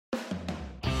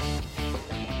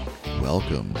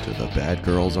Welcome to the Bad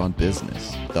Girls on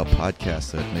Business, the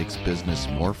podcast that makes business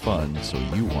more fun so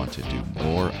you want to do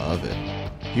more of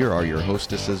it. Here are your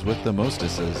hostesses with the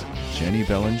mostesses, Jenny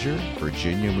Bellinger,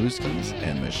 Virginia Muskies,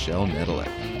 and Michelle Nedelec.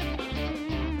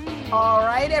 All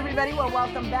right, everybody. Well,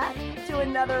 welcome back to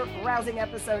another rousing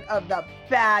episode of the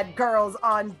Bad Girls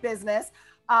on Business.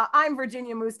 I'm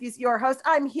Virginia Muskies, your host.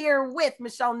 I'm here with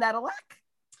Michelle Nedelec.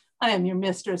 I am your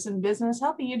mistress in business,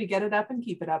 helping you to get it up and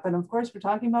keep it up. And of course, we're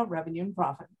talking about revenue and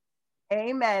profit.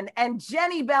 Amen. And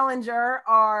Jenny Bellinger,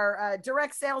 our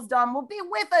direct sales dom, will be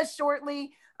with us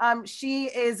shortly. She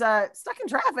is stuck in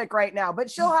traffic right now,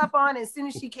 but she'll hop on as soon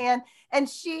as she can. And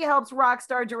she helps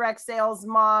Rockstar direct sales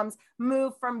moms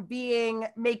move from making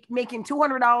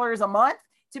 $200 a month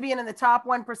to being in the top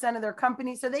 1% of their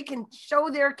company so they can show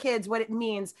their kids what it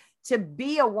means to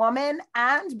be a woman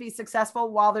and be successful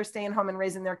while they're staying home and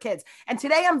raising their kids. And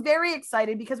today I'm very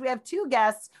excited because we have two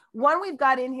guests. One we've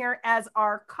got in here as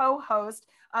our co-host.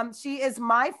 She is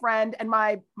my friend and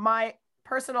my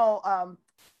personal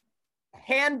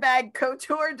handbag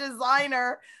couture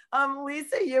designer,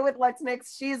 Lisa Yu with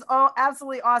LexMix. She's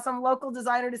absolutely awesome, local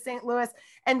designer to St. Louis.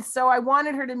 And so I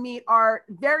wanted her to meet our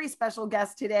very special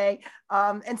guest today.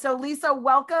 And so Lisa,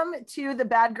 welcome to the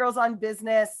Bad Girls on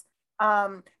Business.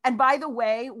 And by the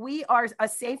way, we are a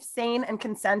safe, sane, and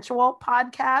consensual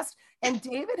podcast. And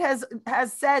David has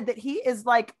said that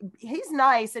he's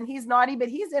nice and he's naughty, but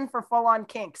he's in for full-on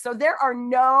kink. So there are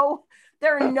no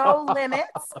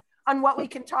limits on what we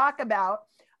can talk about.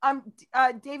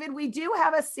 David, we do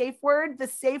have a safe word. The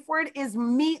safe word is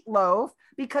meatloaf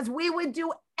because we would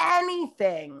do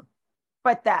anything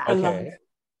but that. Okay.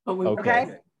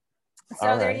 Okay.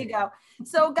 So there you go.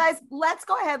 So guys, let's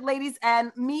go ahead, ladies,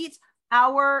 and meet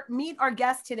our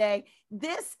guest today.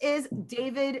 This is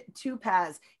David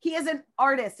Tupaz. He is an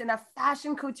artist and a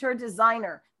fashion couture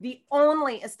designer, the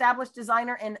only established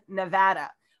designer in Nevada.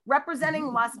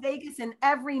 Representing Las Vegas in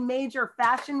every major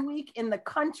fashion week in the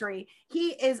country, he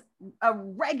is a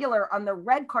regular on the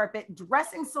red carpet,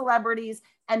 dressing celebrities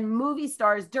and movie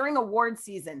stars during award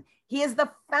season. He is the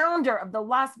founder of the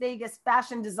Las Vegas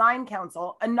Fashion Design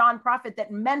Council, a nonprofit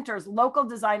that mentors local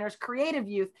designers, creative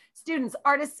youth, students,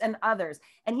 artists, and others.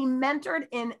 And he mentored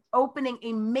in opening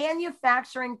a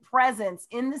manufacturing presence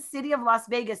in the city of Las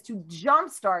Vegas to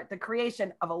jumpstart the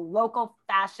creation of a local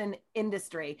fashion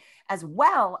industry, as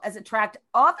well as attract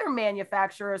other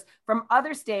manufacturers from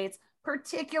other states,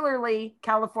 particularly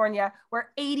California,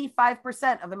 where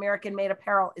 85% of American-made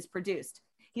apparel is produced.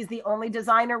 He's the only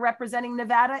designer representing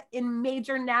Nevada in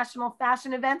major national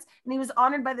fashion events, and he was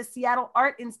honored by the Seattle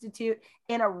Art Institute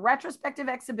in a retrospective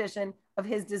exhibition of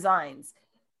his designs.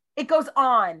 It goes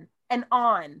on and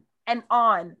on and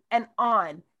on and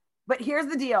on. But here's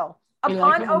the deal.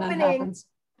 Upon opening,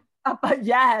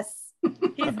 yes,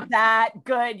 he's that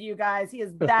good, you guys. He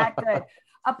is that good.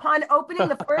 Upon opening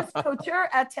the first couture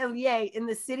atelier in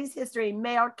the city's history,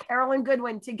 Mayor Carolyn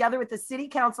Goodwin, together with the City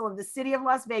Council of the City of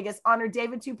Las Vegas, honored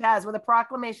David Tupaz with a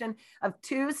proclamation of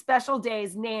two special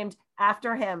days named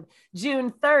after him.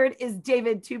 June 3rd is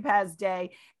David Tupaz Day,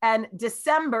 and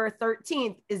December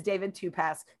 13th is David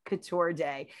Tupaz Couture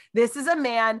Day. This is a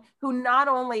man who not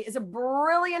only is a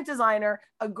brilliant designer,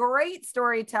 a great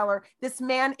storyteller, this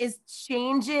man is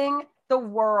changing the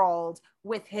world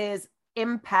with his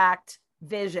impact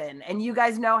vision. And you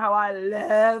guys know how I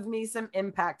love me some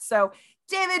impact. So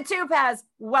David Tupaz,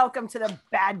 welcome to the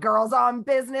Bad Girls on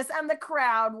Business, and the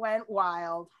crowd went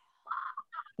wild.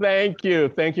 Thank you.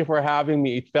 Thank you for having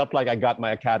me. It felt like I got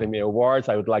my Academy Awards.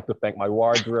 I would like to thank my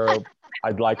wardrobe.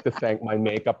 I'd like to thank my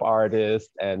makeup artist,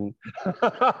 and it's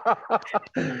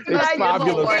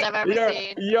fabulous.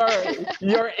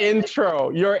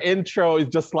 Your intro is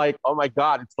just like, oh my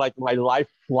God, it's like my life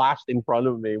flashed in front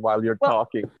of me while you're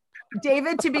talking.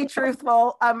 David, to be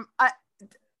truthful,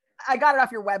 I got it off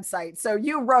your website, so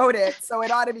you wrote it, so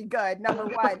it ought to be good. Number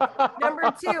one. Number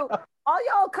two, all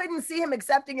y'all couldn't see him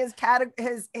accepting his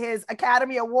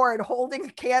Academy Award holding a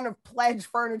can of Pledge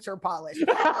furniture polish. So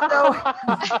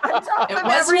it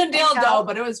wasn't a dildo,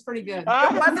 but it was pretty good. It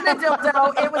wasn't a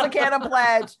dildo, it was a can of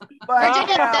Pledge. But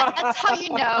Virginia, that's how you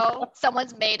know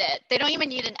someone's made it. They don't even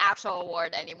need an actual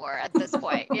award anymore at this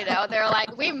point. You know, they're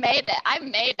like, we made it. I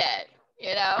made it.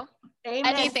 You know,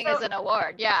 Amen. Anything is an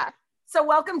award. Yeah. So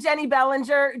welcome, Jenny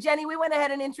Bellinger. Jenny, we went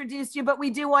ahead and introduced you, but we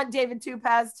do want David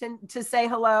Tupaz to say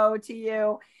hello to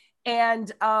you.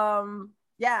 And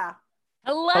yeah.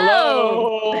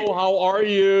 Hello. How are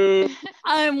you?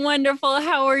 I'm wonderful.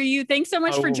 How are you? Thanks so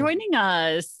much for joining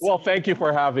us. Well, thank you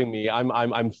for having me.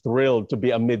 I'm thrilled to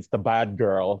be amidst the bad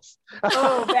girls.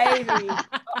 Oh, baby.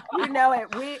 You know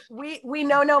it. We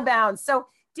know no bounds. So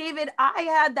David, I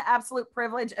had the absolute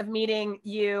privilege of meeting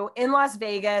you in Las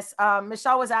Vegas.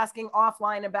 Michelle was asking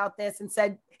offline about this and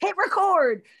said, hit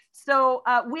record. So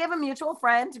we have a mutual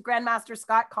friend, Grandmaster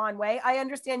Scott Conway. I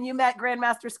understand you met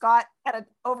Grandmaster Scott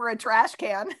over a trash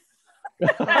can.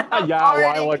 Yeah, a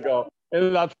while ago.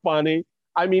 Isn't that funny?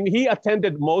 I mean, he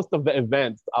attended most of the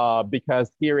events because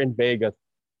here in Vegas,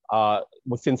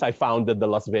 since I founded the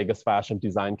Las Vegas Fashion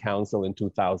Design Council in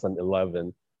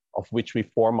 2011, of which we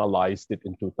formalized it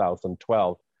in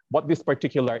 2012. But this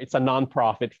particular, it's a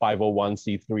nonprofit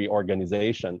 501c3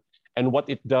 organization. And what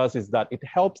it does is that it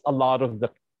helps a lot of the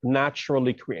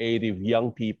naturally creative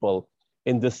young people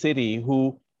in the city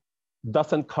who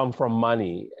doesn't come from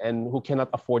money and who cannot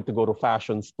afford to go to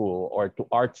fashion school or to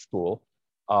art school,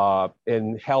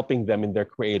 in helping them in their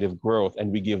creative growth. And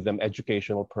we give them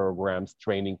educational programs,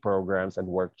 training programs, and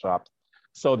workshops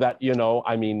so that,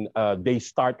 they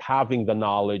start having the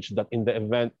knowledge that in the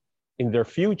event in their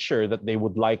future that they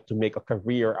would like to make a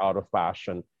career out of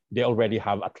fashion, they already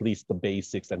have at least the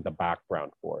basics and the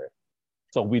background for it.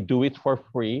 So we do it for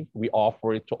free. We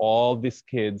offer it to all these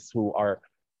kids who are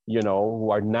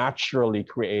naturally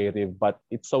creative, but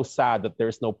it's so sad that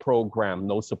there's no program,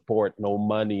 no support, no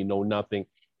money, no nothing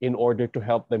in order to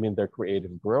help them in their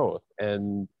creative growth.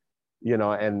 And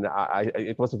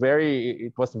it was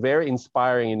very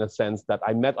inspiring in a sense that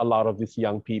I met a lot of these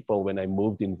young people when I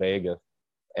moved in Vegas.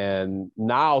 And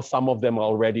now some of them are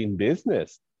already in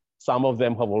business. Some of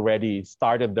them have already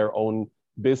started their own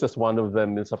business. One of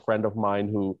them is a friend of mine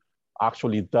who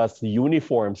actually does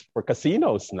uniforms for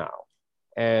casinos now.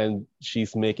 And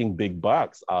she's making big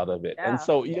bucks out of it. Yeah. And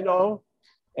so,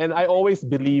 and I always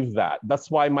believe that. That's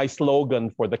why my slogan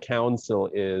for the council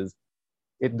is,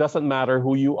 it doesn't matter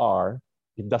who you are.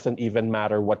 It doesn't even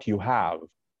matter what you have.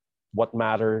 What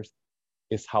matters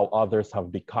is how others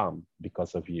have become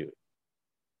because of you.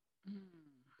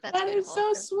 That is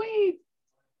so sweet.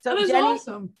 So that is Jenny,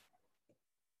 awesome.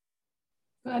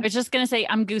 I was just going to say,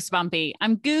 I'm goosebumpy.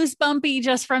 I'm goosebumpy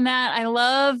just from that. I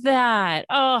love that.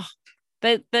 Oh,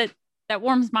 that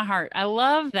warms my heart. I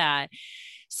love that.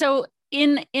 So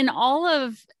in all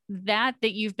of that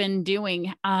you've been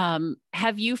doing,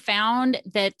 have you found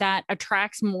that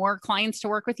attracts more clients to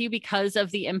work with you because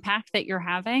of the impact that you're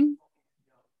having?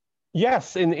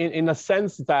 Yes, in a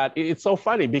sense that it's so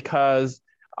funny because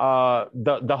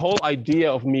the whole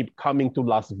idea of me coming to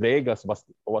Las Vegas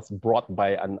was brought by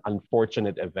an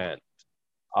unfortunate event.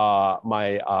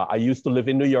 I used to live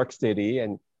in New York City,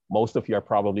 and most of you are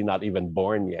probably not even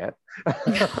born yet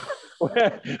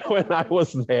when I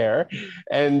was there.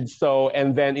 And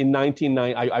then in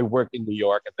 1990, I worked in New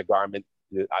York at the garment.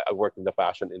 I worked in the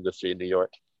fashion industry in New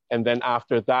York. And then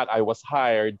after that, I was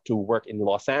hired to work in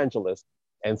Los Angeles.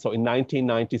 And so in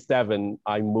 1997,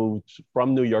 I moved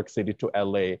from New York City to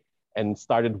LA and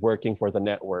started working for the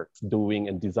networks, doing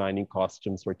and designing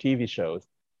costumes for TV shows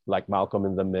like Malcolm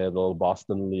in the Middle,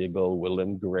 Boston Legal, Will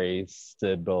and Grace,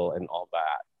 Sybil, and all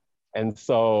that. And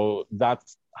so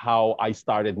that's how I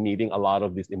started meeting a lot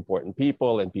of these important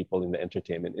people and people in the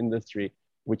entertainment industry,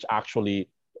 which actually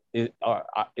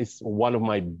is one of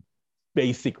my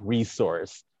basic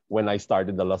resource when I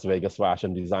started the Las Vegas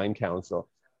Fashion Design Council,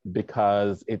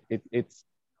 because it's,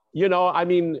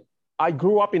 I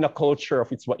grew up in a culture of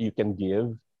it's what you can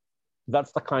give.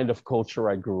 That's the kind of culture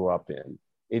I grew up in.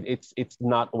 It's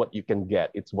not what you can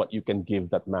get, it's what you can give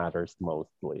that matters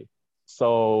mostly.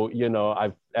 So,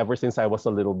 I've ever since I was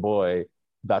a little boy,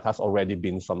 that has already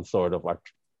been some sort of a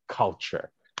culture.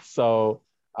 So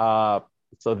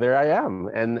there I am,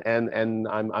 and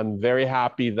I'm very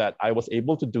happy that I was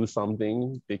able to do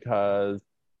something because,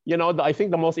 I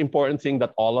think the most important thing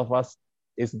that all of us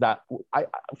is that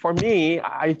for me,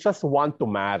 I just want to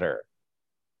matter.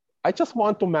 I just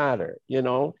want to matter,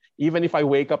 even if I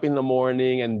wake up in the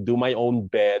morning and do my own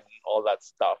bed and all that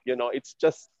stuff, it's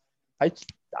just,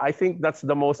 I think that's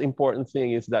the most important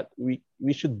thing, is that we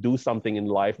should do something in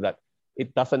life that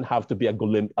it doesn't have to be an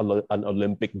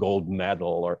Olympic gold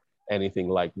medal or anything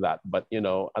like that. But,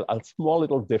 a small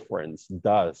little difference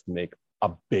does make a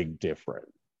big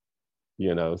difference,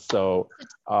 so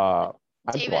I'm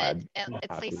David, glad.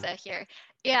 it's Lisa here.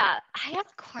 Yeah, I have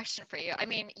a question for you. I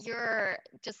mean, your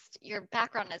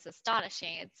background is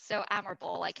astonishing. It's so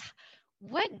admirable. Like,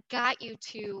 what got you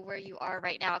to where you are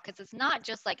right now? Because it's not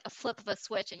just like a flip of a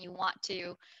switch and you want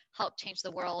to help change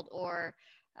the world or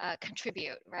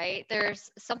contribute, right? There's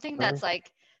something that's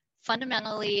like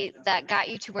fundamentally that got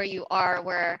you to where you are,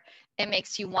 where it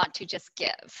makes you want to just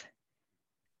give.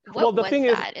 What was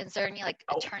that? Is there any like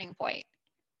a turning point?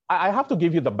 I have to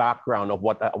give you the background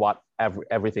of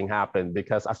everything happened,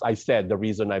 because as I said, the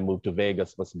reason I moved to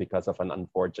Vegas was because of an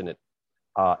unfortunate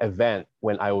event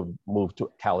when I moved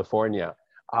to California.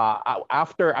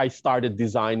 After I started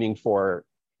designing for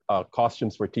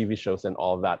costumes for TV shows and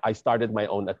all that, I started my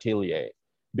own atelier,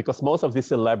 because most of these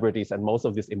celebrities and most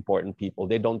of these important people,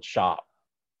 they don't shop.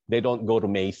 They don't go to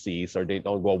Macy's, or they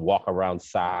don't go walk around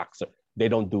Saks. They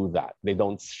don't do that. They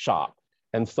don't shop.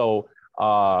 And so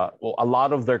a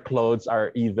lot of their clothes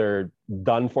are either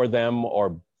done for them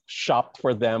or shopped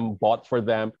for them, bought for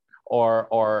them,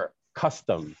 or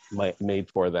custom made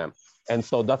for them. And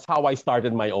so that's how I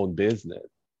started my own business.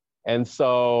 And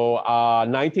so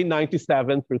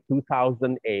 1997 through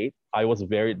 2008, I was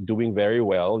doing very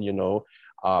well. You know,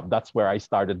 that's where I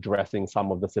started dressing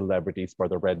some of the celebrities for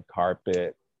the red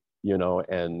carpet, you know,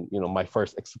 and, you know, my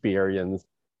first experience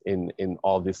in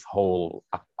all this whole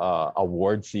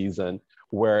award season,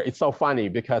 where it's so funny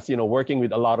because, you know, working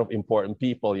with a lot of important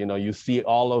people, you know, you see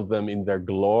all of them in their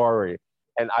glory.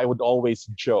 And I would always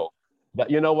joke that,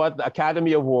 you know what, the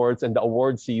Academy Awards and the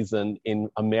award season in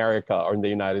America or in the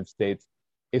United States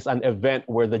is an event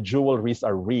where the jewelries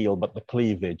are real, but the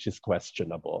cleavage is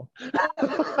questionable.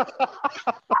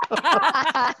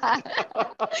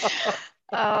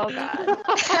 Oh, God.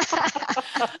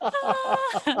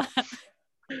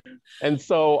 And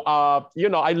so, you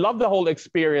know, I love the whole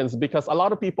experience because a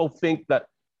lot of people think that,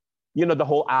 you know, the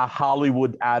whole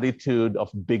Hollywood attitude of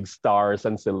big stars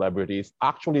and celebrities,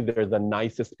 actually, they're the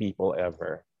nicest people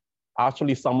ever.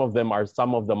 Actually, some of them are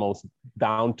some of the most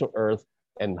down-to-earth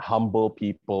and humble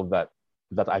people that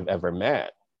I've ever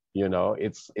met. You know,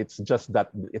 it's just that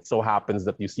it so happens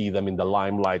that you see them in the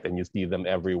limelight and you see them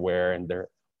everywhere, and they're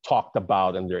talked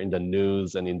about and they're in the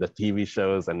news and in the TV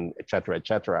shows and et cetera, et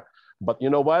cetera. But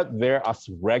you know what? They're as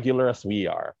regular as we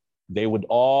are. They would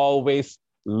always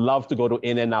love to go to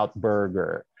In-N-Out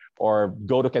Burger or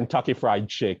go to Kentucky Fried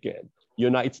Chicken. You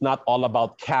know, it's not all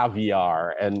about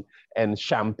caviar and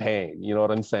champagne. You know what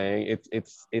I'm saying?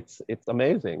 It's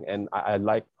amazing, and I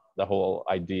like the whole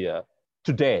idea.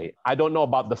 Today, I don't know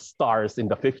about the stars in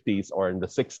the 50s or in the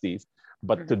 60s,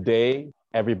 but today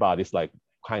everybody's like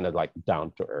kind of like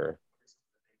down to earth.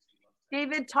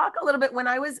 David, talk a little bit. When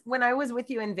I was with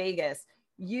you in Vegas,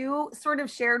 you sort of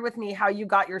shared with me how you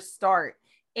got your start.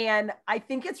 And I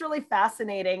think it's really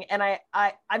fascinating. And I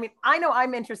mean, I know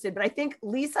I'm interested, but I think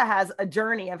Lisa has a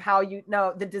journey of how, you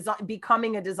know, the design,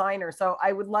 becoming a designer. So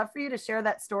I would love for you to share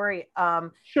that story.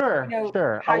 Sure, you know,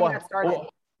 sure. How you got started.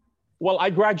 Well, I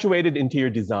graduated interior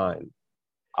design.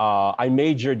 I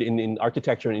majored in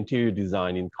architecture and interior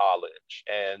design in college.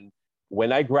 And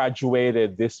when I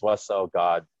graduated, this was, oh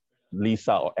God,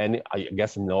 Lisa, and I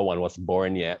guess no one was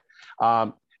born yet.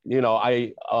 You know,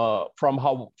 I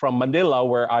from Manila,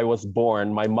 where I was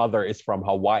born. My mother is from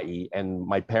Hawaii, and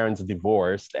my parents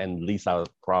divorced. And Lisa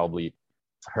probably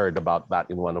heard about that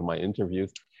in one of my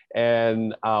interviews,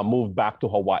 and moved back to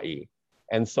Hawaii.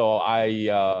 And so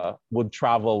I would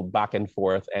travel back and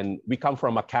forth. And we come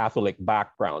from a Catholic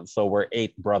background, so we're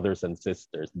 8 brothers and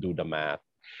sisters. Do the math.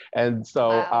 And so,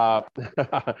 Wow.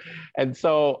 and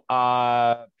so,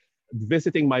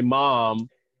 visiting my mom.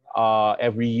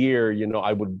 Every year, you know,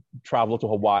 I would travel to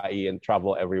Hawaii and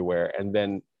travel everywhere. And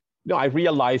then, you know, I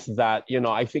realized that, you know,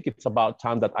 I think it's about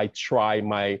time that I try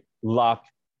my luck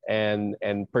and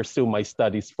pursue my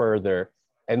studies further.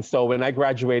 And so when I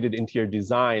graduated interior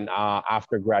design,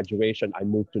 after graduation, I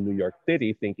moved to New York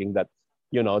City thinking that,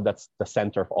 you know, that's the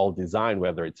center of all design,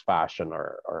 whether it's fashion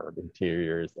or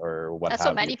interiors or what That's have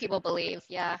what many you. people believe.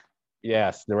 Yeah.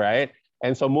 Yes, right.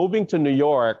 And so moving to New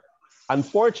York,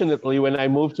 unfortunately, when I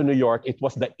moved to New York, it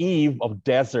was the eve of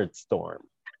Desert Storm.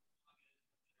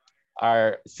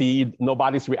 See,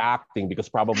 nobody's reacting because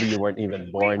probably you weren't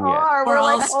even born yet. We're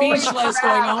all like, holy speechless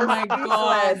crap, going, oh my we're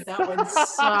God, speechless. that would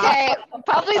suck. Okay,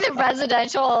 probably the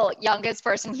residential youngest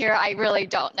person here. I really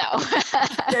don't know.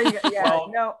 There you go.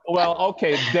 Yeah, Well,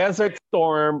 okay. Desert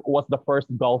Storm was the first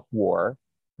Gulf War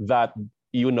that,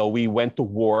 you know, we went to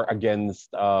war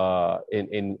against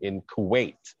in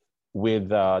Kuwait with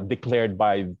declared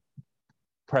by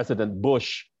President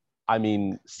Bush. I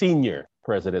mean, senior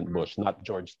President Bush, not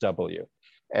George W.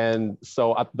 And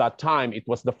so at that time, it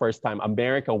was the first time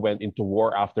America went into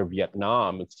war after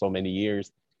Vietnam in so many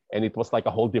years. And it was like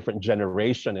a whole different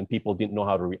generation, and people didn't know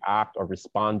how to react or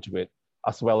respond to it,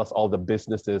 as well as all the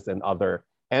businesses and other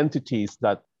entities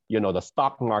that, you know, the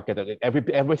stock market,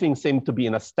 everything seemed to be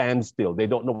in a standstill. They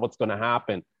don't know what's going to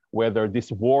happen, whether this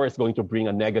war is going to bring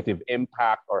a negative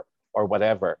impact or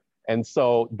whatever. And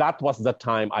so that was the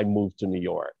time I moved to New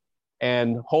York,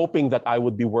 and hoping that I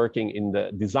would be working in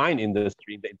the design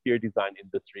industry, the interior design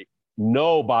industry.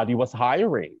 Nobody was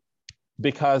hiring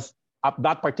because at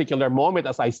that particular moment,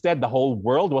 as I said, the whole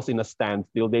world was in a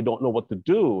standstill. They don't know what to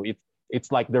do.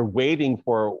 it's like they're waiting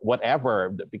for whatever,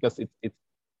 because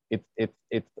it's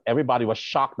everybody was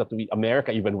shocked that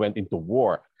America even went into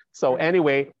war. So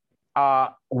anyway,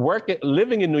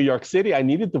 living in New York City, I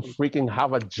needed to freaking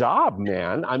have a job,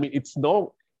 man. I mean, it's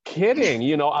no kidding,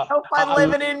 you know. So fun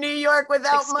living in New York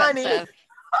without money.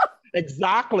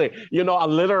 Exactly. You know, a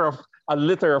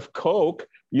liter of Coke,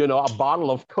 you know, a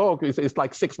bottle of Coke is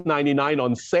like $6.99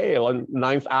 on sale on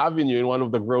 9th Avenue in one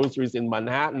of the groceries in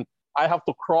Manhattan. I have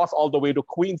to cross all the way to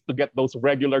Queens to get those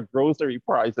regular grocery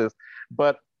prices.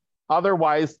 But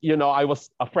otherwise, you know,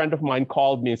 a friend of mine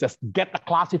called me and says, get the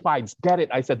classifieds, get it.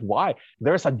 I said, why?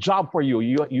 There's a job for you.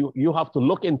 You have to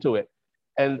look into it.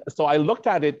 And so I looked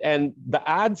at it, and the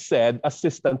ad said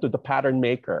assistant to the pattern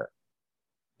maker.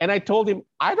 And I told him,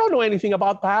 I don't know anything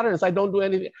about patterns. I don't do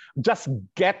anything. Just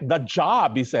get the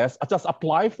job, he says. Just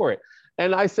apply for it.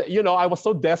 And I said, you know, I was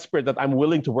so desperate that I'm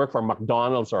willing to work for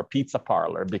McDonald's or a pizza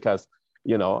parlor because,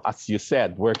 you know, as you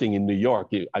said, working in New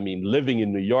York, living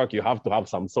in New York, you have to have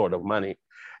some sort of money.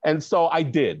 And so I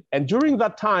did. And during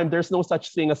that time, there's no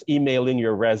such thing as emailing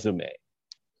your resume.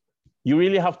 You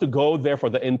really have to go there for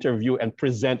the interview and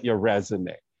present your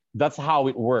resume. That's how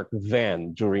it worked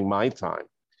then during my time.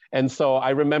 And so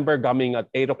I remember coming at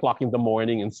 8 o'clock in the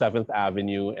morning in 7th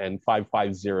Avenue, and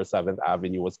 550 7th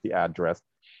Avenue was the address.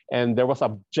 And there was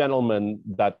a gentleman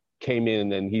that came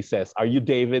in and he says, are you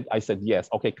David? I said, yes.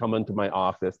 Okay, come into my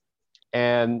office.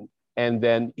 And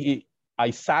then I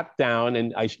sat down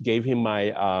and I gave him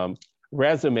my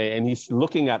resume, and he's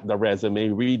looking at the resume,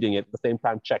 reading it, at the same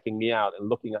time checking me out and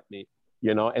looking at me,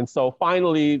 you know. And so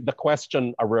finally the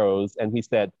question arose, and he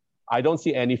said, I don't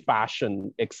see any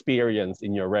fashion experience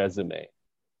in your resume.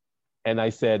 And I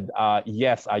said,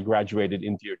 yes, I graduated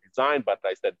interior design, but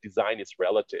I said, design is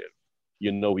relative.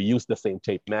 You know, we use the same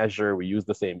tape measure, we use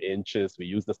the same inches, we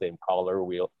use the same color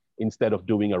wheel. Instead of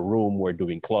doing a room, we're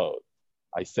doing clothes,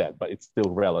 I said, but it's still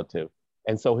relative.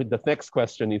 And so the next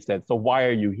question, he said, so why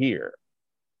are you here?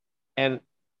 And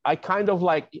I kind of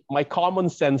like, my common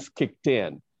sense kicked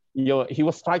in. You know, he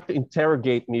was trying to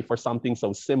interrogate me for something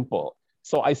so simple.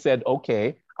 So I said,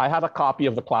 okay, I had a copy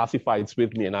of the classifieds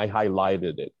with me and I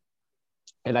highlighted it.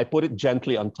 And I put it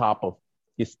gently on top of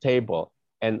his table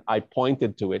and I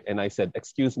pointed to it and I said,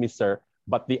 excuse me, sir,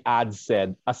 but the ad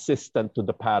said assistant to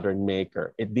the pattern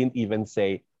maker. It didn't even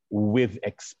say with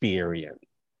experience.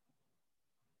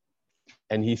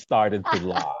 And he started to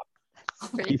laugh.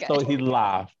 He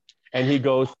laughed and he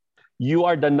goes, you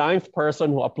are the 9th person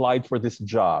who applied for this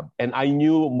job. And I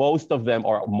knew most of them,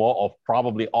 or more of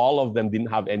probably all of them,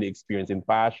 didn't have any experience in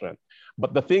fashion.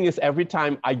 But the thing is, every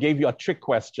time I gave you a trick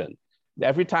question,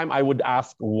 every time I would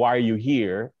ask, why are you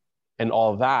here? And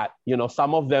all that, you know,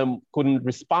 some of them couldn't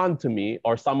respond to me,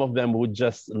 or some of them would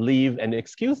just leave and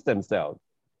excuse themselves.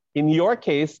 In your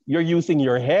case, you're using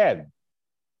your head.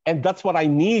 And that's what I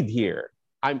need here.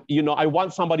 I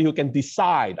want somebody who can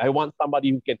decide. I want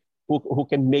somebody who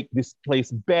can make this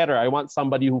place better. I want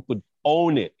somebody who could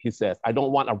own it, he says. I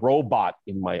don't want a robot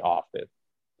in my office,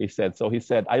 he said. So he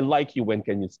said, I like you, when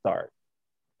can you start?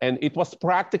 And it was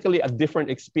practically a different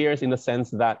experience in the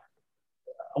sense that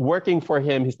working for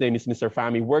him, his name is Mr.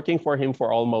 Fami, working for him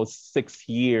for almost 6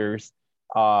 years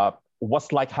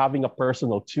was like having a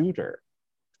personal tutor,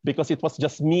 because it was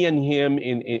just me and him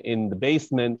in the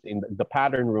basement, in the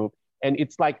pattern room. And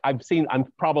it's like, I'm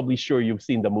probably sure you've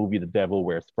seen the movie The Devil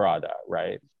Wears Prada,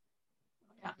 right?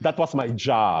 Yeah. That was my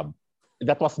job.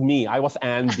 That was me. I was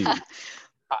Andy.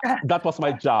 That was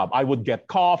my job. I would get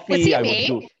coffee. Was he I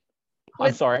mean? would do.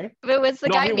 I'm sorry? Was the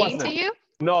guy mean to you?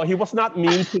 No, he was not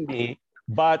mean to me.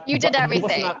 But you did everything.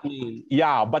 He was not mean.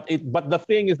 Yeah, but the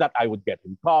thing is that I would get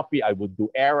him coffee. I would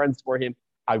do errands for him.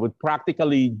 I would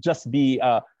practically just be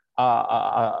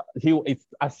it's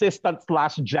assistant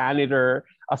 / janitor,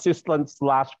 assistant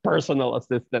 / personal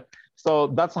assistant. So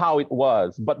that's how it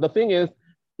was. But the thing is,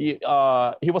 he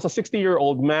was a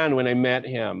 60-year-old man when I met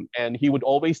him, and he would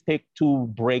always take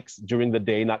 2 breaks during the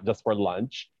day, not just for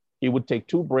lunch. He would take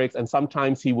 2 breaks, and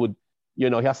sometimes he would, he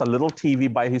has a little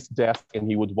TV by his desk, and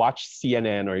he would watch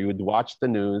CNN or he would watch the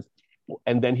news,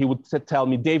 and then he would tell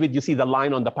me, David, you see the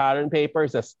line on the pattern paper? He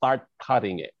says, start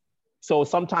cutting it. So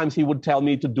sometimes he would tell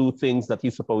me to do things that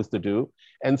he's supposed to do.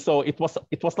 And so it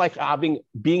was like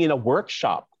being in a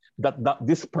workshop, that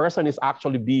this person is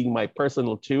actually being my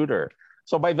personal tutor.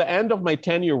 So by the end of my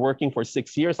tenure working for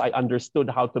 6 years, I understood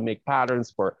how to make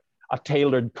patterns for a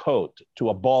tailored coat, to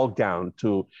a ball gown,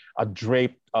 to a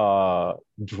draped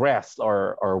dress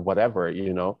or whatever,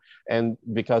 And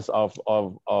because of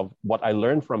what I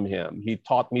learned from him, he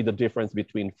taught me the difference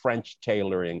between French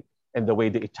tailoring and the way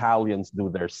the Italians do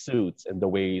their suits, and the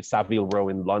way Savile Row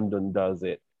in London does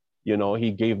it, You know,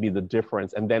 he gave me the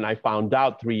difference. And then I found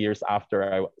out 3 years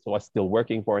after I was still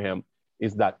working for him,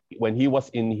 is that when he was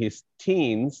in his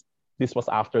teens, this was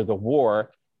after the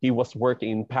war, he was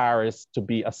working in Paris to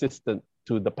be assistant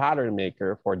to the pattern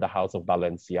maker for the House of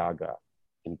Balenciaga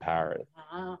in Paris.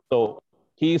 So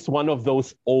he's one of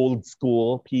those old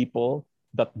school people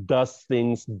that does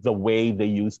things the way they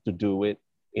used to do it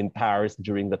in Paris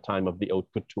during the time of the haute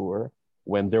couture,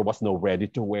 when there was no ready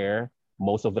to wear.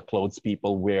 Most of the clothes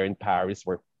people wear in Paris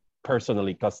were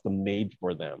personally custom made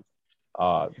for them.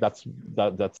 That's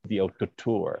the haute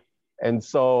couture. And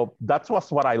so that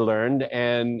was what I learned.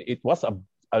 And it was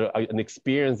an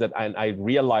experience that I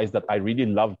realized that I really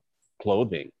love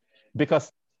clothing,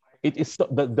 because it is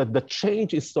the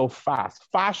change is so fast.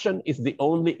 Fashion is the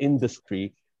only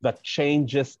industry that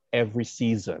changes every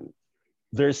season.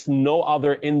 There's no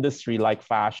other industry like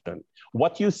fashion.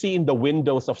 What you see in the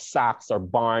windows of Saks or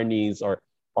Barney's or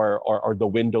the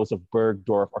windows of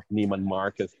Bergdorf or Neiman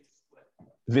Marcus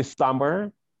this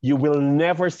summer, you will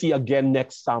never see again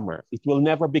next summer. It will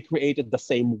never be created the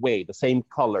same way, the same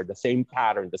color, the same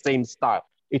pattern, the same style.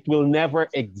 It will never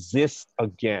exist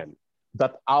again.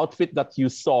 That outfit that you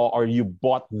saw or you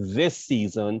bought this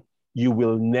season, you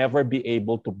will never be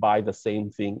able to buy the same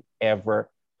thing ever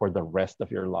for the rest of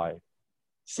your life.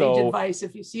 Sage advice: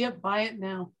 if you see it, buy it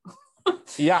now.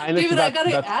 Yeah, and David, I got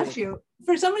to ask you,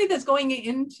 for somebody that's going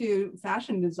into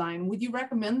fashion design, would you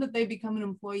recommend that they become an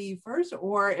employee first,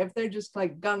 or if they're just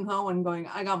like gung ho and going,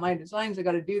 I got my designs, I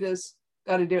got to do this,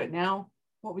 got to do it now?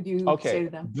 What would you say to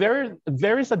them?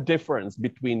 There is a difference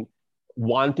between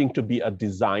wanting to be a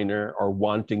designer or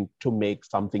wanting to make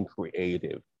something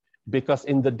creative, because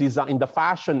in the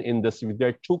fashion industry, there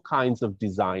are two kinds of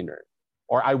designers,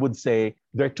 or I would say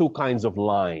there are two kinds of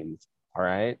lines. All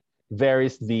right. There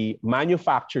is the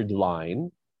manufactured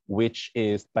line, which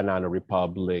is Banana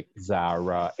Republic,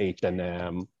 Zara,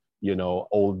 H&M,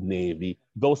 Old Navy.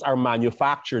 Those are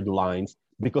manufactured lines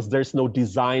because there's no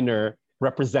designer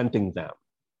representing them.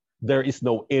 There is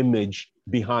no image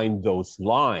behind those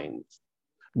lines.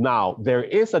 Now, there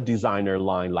is a designer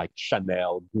line like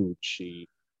Chanel, Gucci,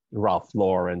 Ralph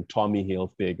Lauren, Tommy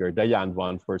Hilfiger, Diane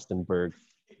von Furstenberg,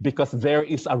 because there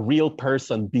is a real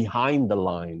person behind the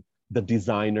line, the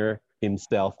designer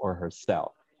himself or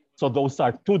herself. So those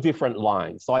are two different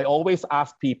lines. So I always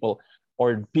ask people,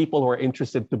 or people who are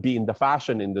interested to be in the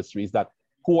fashion industries, that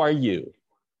who are you?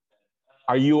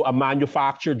 Are you a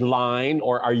manufactured line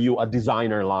or are you a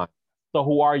designer line? So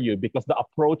who are you? Because the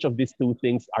approach of these two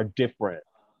things are different.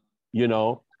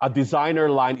 A designer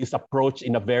line is approached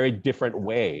in a very different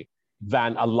way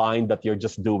than a line that you're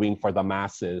just doing for the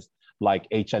masses, like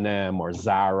H&M or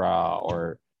Zara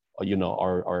or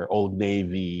Old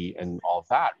Navy and all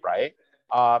that, right?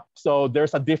 So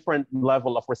there's a different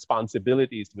level of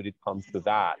responsibilities when it comes to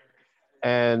that.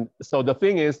 And so the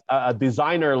thing is, a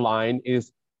designer line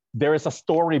there is a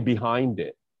story behind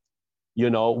it.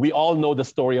 We all know the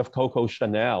story of Coco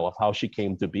Chanel, of how she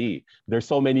came to be. There's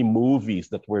so many movies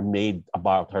that were made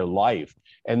about her life.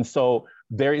 And so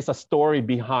there is a story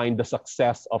behind the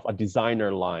success of a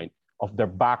designer line, of their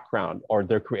background or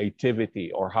their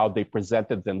creativity or how they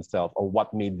presented themselves or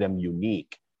what made them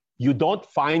unique. You don't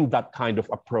find that kind of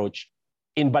approach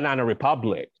in Banana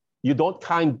Republic. You don't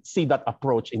see that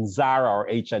approach in Zara or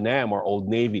H&M or Old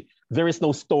Navy. There is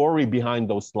no story behind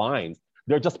those lines.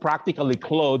 They're just practically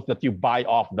clothes that you buy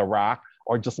off the rack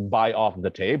or just buy off the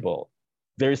table.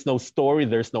 There is no story,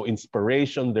 there's no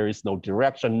inspiration, there is no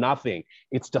direction, nothing.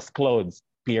 It's just clothes,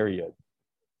 period.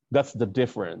 That's the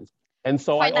difference. And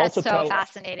so I also that's so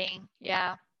fascinating.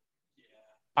 Yeah.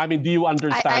 I mean, do you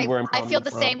understand where I'm coming from? I feel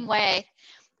the same way.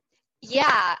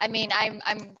 Yeah. I mean,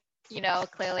 I'm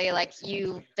clearly, like,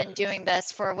 you've been doing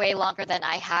this for way longer than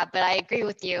I have, but I agree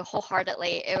with you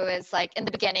wholeheartedly. It was like, in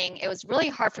the beginning, it was really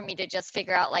hard for me to just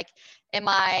figure out, like, am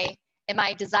I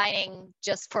designing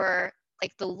just for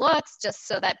like the looks, just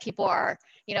so that people are,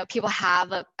 people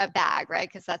have a bag, right?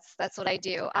 Because that's what I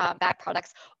do, bag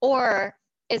products. Or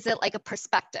is it like a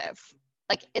perspective?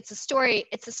 Like, it's a story,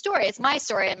 it's my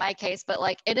story in my case, but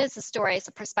like, it is a story, it's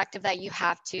a perspective that you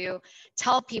have to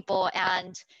tell people.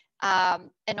 And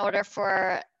in order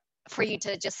for you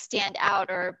to just stand out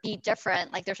or be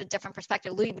different, like, there's a different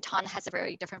perspective. Louis Vuitton has a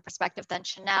very different perspective than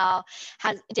Chanel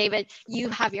has. David, you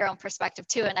have your own perspective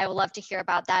too, and I would love to hear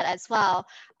about that as well.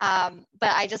 But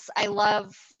I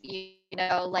love,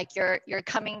 like your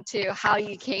coming to how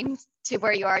you came to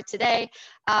where you are today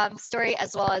story,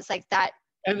 as well as like that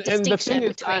distinction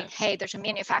between, hey, there's a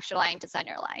manufacturer line,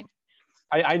 designer line.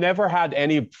 I never had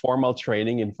any formal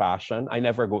training in fashion. I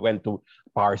never went to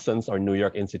Parsons or New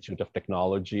York Institute of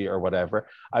Technology or whatever.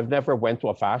 I've never went to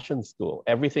a fashion school.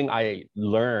 Everything I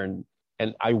learned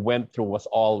and I went through was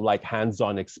all like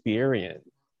hands-on experience,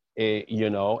 you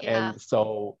know? Yeah. And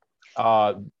so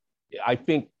I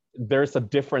think there's a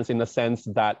difference in the sense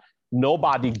that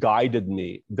nobody guided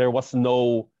me. There was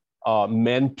no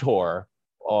mentor,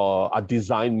 a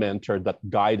design mentor that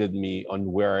guided me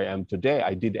on where I am today.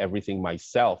 I did everything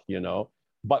myself, you know.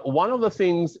 But one of the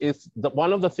things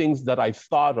that I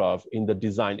thought of in the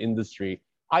design industry,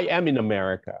 I am in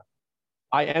America.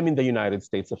 I am in the United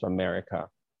States of America.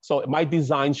 So my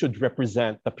design should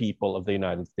represent the people of the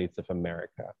United States of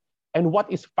America. And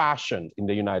what is fashion in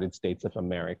the United States of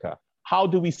America? How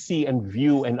do we see and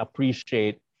view and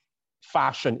appreciate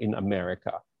fashion in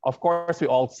America? Of course, we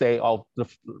all say, oh,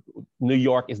 New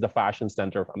York is the fashion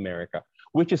center of America,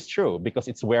 which is true because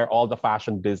it's where all the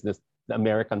fashion business, the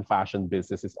American fashion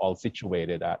business is all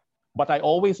situated at. But I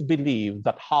always believe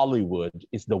that Hollywood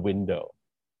is the window.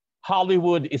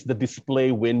 Hollywood is the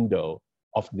display window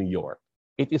of New York.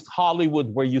 It is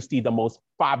Hollywood where you see the most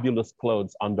fabulous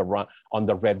clothes on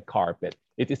the red carpet.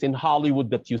 It is in Hollywood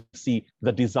that you see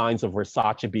the designs of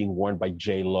Versace being worn by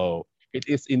J.Lo. It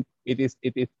is in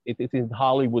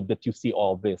Hollywood that you see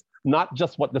all this, not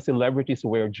just what the celebrities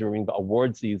wear during the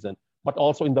award season, but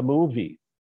also in the movies.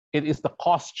 It is the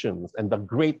costumes and the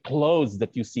great clothes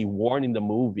that you see worn in the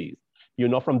movies, you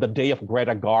know, from the day of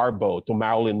Greta Garbo to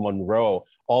Marilyn Monroe,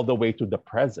 all the way to the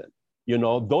present. You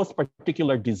know, those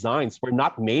particular designs were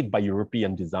not made by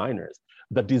European designers.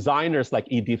 The designers like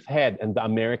Edith Head and the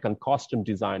American costume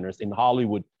designers in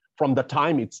Hollywood, from the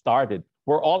time it started,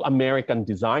 were all American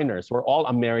designers, were all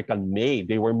American made.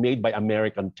 They were made by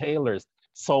American tailors,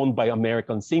 sewn by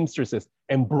American seamstresses,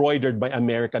 embroidered by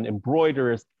American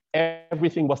embroiderers.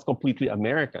 Everything was completely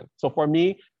American. So for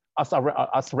me,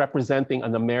 as representing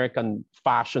an American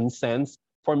fashion sense,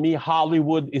 for me,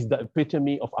 Hollywood is the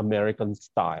epitome of American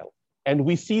style. And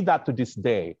we see that to this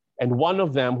day. And one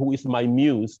of them, who is my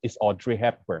muse, is Audrey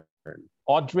Hepburn.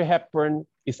 Audrey Hepburn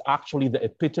is actually the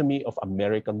epitome of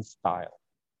American style.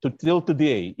 Till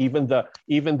today, even the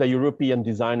European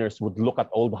designers would look at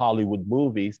old Hollywood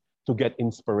movies to get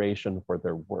inspiration for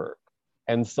their work.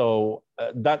 And so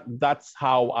that's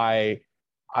how I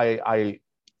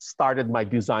started my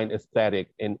design aesthetic.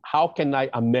 And how can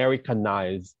I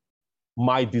Americanize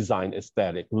my design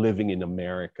aesthetic living in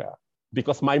America?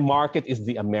 Because my market is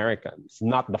the Americans,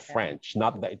 not the French,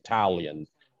 not the Italians.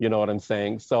 You know what I'm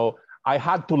saying? So I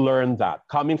had to learn that,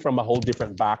 coming from a whole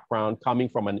different background, coming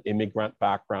from an immigrant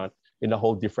background in a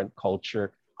whole different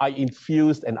culture. I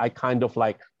infused and I kind of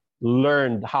like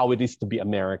learned how it is to be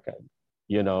American,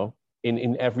 you know,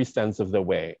 in every sense of the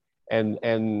way. And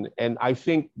I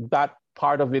think that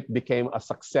part of it became a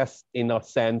success in a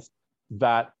sense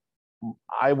that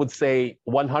I would say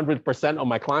 100% of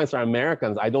my clients are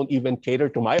Americans. I don't even cater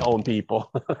to my own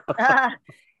people.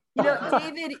 You know,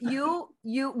 David,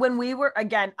 you when we were,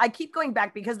 again, I keep going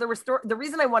back because the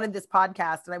reason I wanted this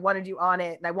podcast and I wanted you on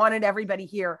it and I wanted everybody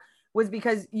here was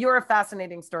because you're a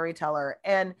fascinating storyteller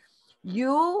and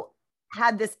you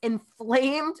had this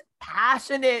inflamed,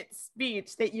 passionate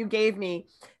speech that you gave me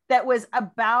that was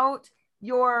about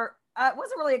your, it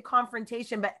wasn't really a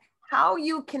confrontation, but how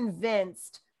you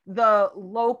convinced the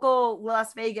local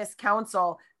Las Vegas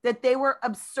council that they were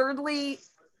absurdly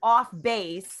off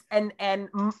base and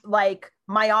like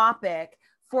myopic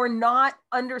for not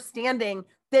understanding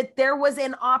that there was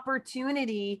an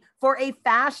opportunity for a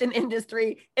fashion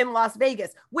industry in Las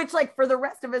Vegas, which like for the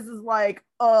rest of us is like,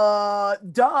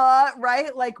 duh,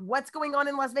 right? Like what's going on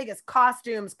in Las Vegas?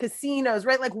 Costumes, casinos,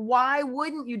 right? Like why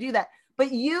wouldn't you do that?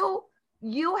 But you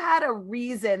had a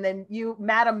reason and you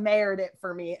Madam Mayored it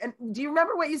for me. And do you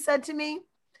remember what you said to me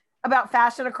about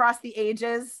fashion across the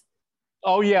ages?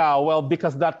 Oh, yeah. Well,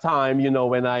 because that time, you know,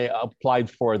 when I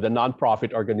applied for the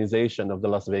nonprofit organization of the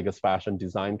Las Vegas Fashion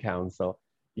Design Council,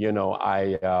 you know,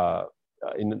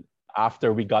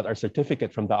 after we got our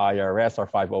certificate from the IRS, our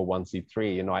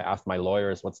 501c3, you know, I asked my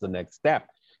lawyers, what's the next step?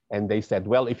 And they said,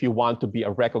 well, if you want to be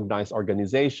a recognized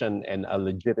organization and a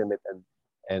legitimate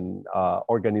and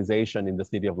organization in the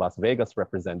city of Las Vegas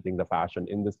representing the fashion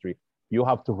industry, you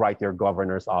have to write your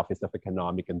governor's office of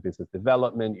economic and business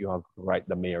development. You have to write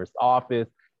the mayor's office.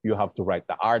 You have to write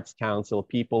the arts council,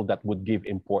 people that would give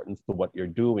importance to what you're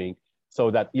doing so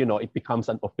that, you know, it becomes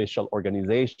an official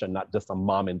organization, not just a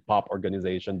mom and pop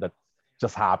organization that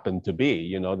just happened to be,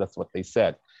 you know, that's what they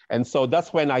said. And so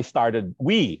that's when I started,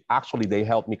 they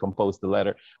helped me compose the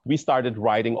letter. We started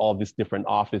writing all these different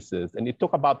offices and it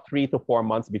took about 3 to 4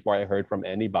 months before I heard from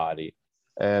anybody.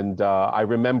 And I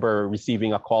remember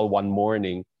receiving a call one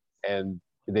morning, and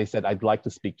they said, "I'd like to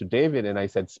speak to David." And I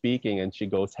said, "Speaking." And she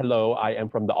goes, "Hello, I am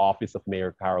from the office of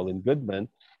Mayor Carolyn Goodman,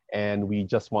 and we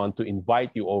just want to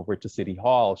invite you over to City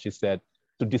Hall," she said,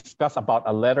 "to discuss about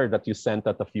a letter that you sent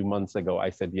us a few months ago." I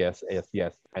said, "Yes, yes,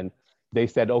 yes." And they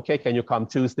said, "Okay, can you come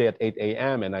Tuesday at 8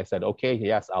 a.m.?" And I said, "Okay,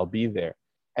 yes, I'll be there."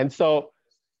 And so,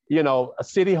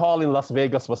 City Hall in Las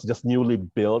Vegas was just newly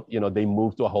built. They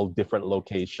moved to a whole different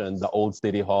location. The old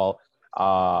City Hall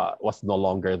was no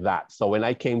longer that. So when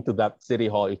I came to that City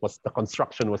Hall, the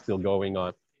construction was still going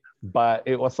on. But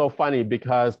it was so funny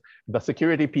because the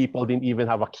security people didn't even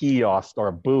have a kiosk or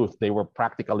a booth. They were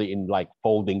practically in like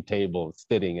folding tables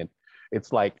sitting. And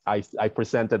it's like I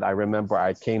presented, I remember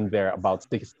I came there about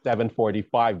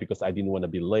 7:45 because I didn't want to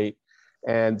be late.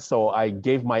 And so I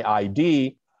gave my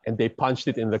ID and they punched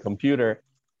it in the computer.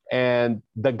 And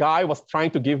the guy was trying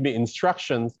to give me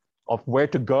instructions of where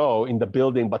to go in the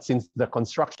building. But since the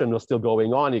construction was still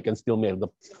going on, you can still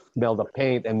smell the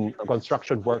paint and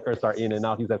construction workers are in and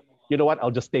out. He said, "You know what,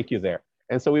 I'll just take you there."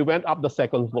 And so we went up the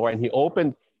second floor and he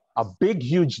opened a big,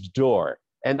 huge door.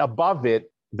 And above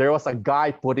it, there was a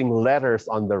guy putting letters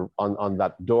on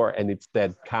that door, and it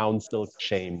said council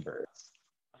chambers.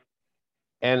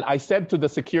 And I said to the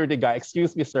security guy,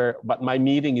 "Excuse me, sir, but my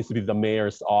meeting is with the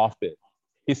mayor's office."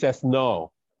 He says,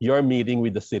 "No, you're meeting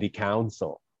with the city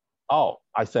council." Oh,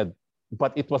 I said,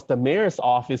 "But it was the mayor's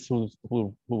office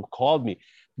who called me."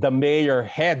 "The mayor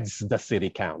heads the city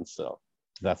council."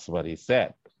 That's what he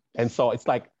said. And so it's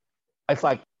like I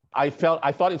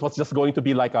thought it was just going to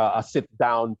be like a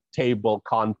sit-down table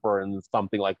conference,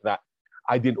 something like that.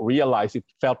 I didn't realize it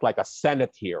felt like a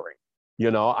Senate hearing.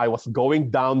 I was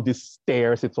going down these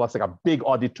stairs. It was like a big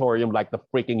auditorium, like the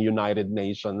freaking United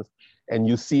Nations. And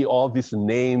you see all these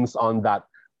names on that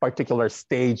particular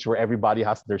stage where everybody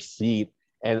has their seat.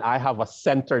 And I have a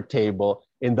center table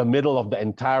in the middle of the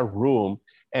entire room.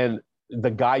 And the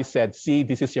guy said, "See,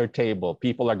 this is your table.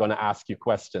 People are going to ask you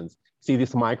questions. See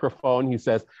this microphone?" He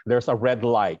says, "There's a red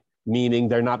light, meaning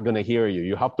they're not going to hear you.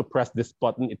 You have to press this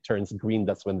button. It turns green.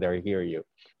 That's when they hear you."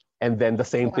 And then the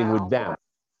same thing with them.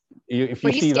 If Were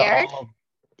you you see scared?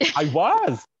 I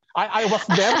was. I was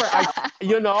never.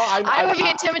 I would be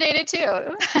intimidated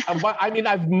too. But I mean,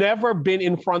 I've never been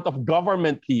in front of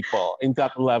government people in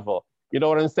that level. You know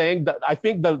what I'm saying? I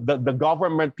think the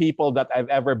government people that I've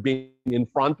ever been in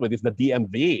front with is the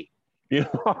DMV.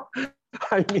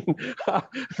 I mean,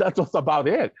 that was about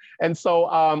it. And so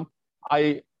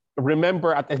I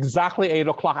remember at exactly 8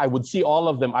 o'clock, I would see all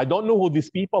of them. I don't know who these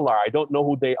people are. I don't know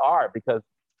who they are because,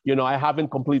 I haven't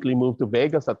completely moved to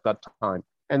Vegas at that time.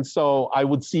 And so I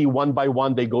would see one by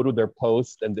one, they go to their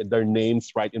post and their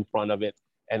names right in front of it.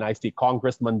 And I see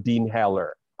Congressman Dean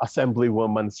Heller,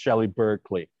 Assemblywoman Shelley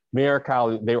Berkeley, Mayor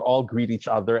Cal. They all greet each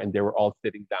other and they were all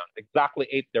sitting down. Exactly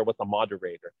 8, there was a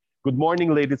moderator. "Good morning,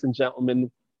 ladies and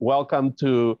gentlemen. Welcome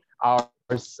to our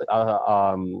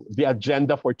the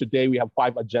agenda for today. We have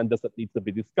 5 agendas that need to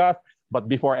be discussed. But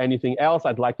before anything else,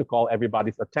 I'd like to call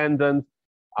everybody's attendance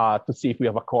to see if we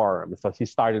have a quorum." So he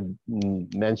started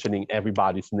mentioning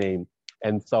everybody's name.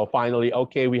 And so finally,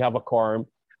 okay, we have a quorum.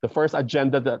 The first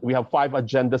agenda that we have 5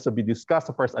 agendas to be discussed.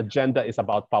 The first agenda is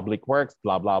about public works,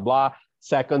 blah, blah, blah.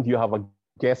 Second, you have a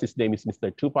guest. His name is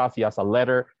Mr. Tupas. He has a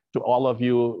letter to all of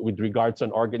you with regards to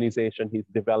an organization he's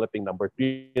developing, number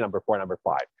 3, number 4, number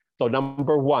 5. So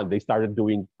number 1, they started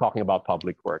talking about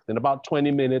public works. In about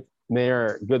 20 minutes,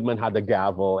 Mayor Goodman had a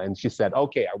gavel and she said,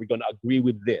 "Okay, are we going to agree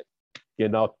with this?"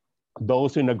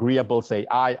 Those in agreeable say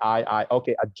aye, aye, aye.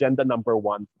 Okay, agenda number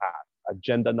 1 passed.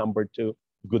 Agenda number 2,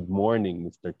 "Good morning,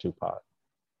 Mr. Tupas."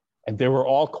 And they were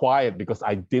all quiet because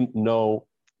I didn't know,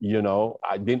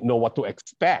 I didn't know what to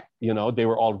expect. They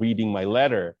were all reading my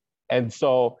letter. And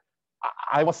so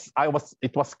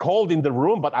it was cold in the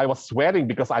room, but I was sweating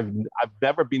because I've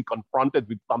never been confronted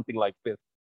with something like this.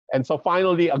 And so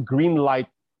finally a green light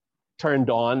turned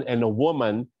on and a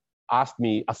woman asked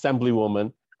me,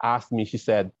 Assemblywoman asked me, she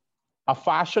said, "A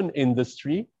fashion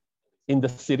industry in the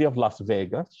city of Las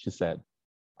Vegas," she said,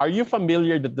 "are you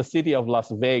familiar that the city of Las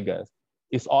Vegas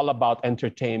is all about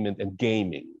entertainment and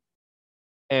gaming?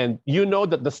 And you know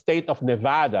that the state of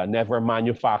Nevada never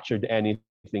manufactured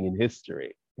anything in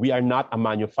history. We are not a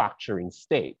manufacturing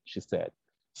state," she said.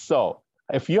 "So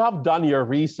if you have done your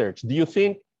research, do you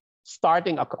think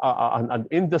starting an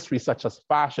industry such as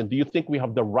fashion, do you think we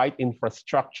have the right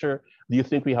infrastructure? Do you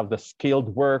think we have the skilled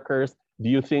workers?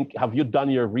 Have you done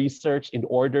your research in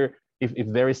order, if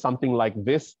there is something like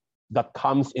this that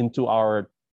comes into our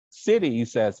city," he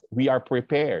says, "we are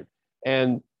prepared."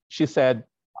 And she said,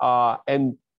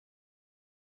 and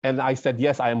I said,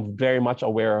 "Yes, I am very much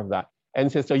aware of that."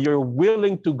 And said, so you're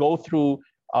willing to go through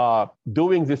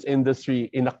doing this industry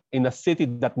in a city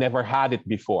that never had it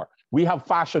before. We have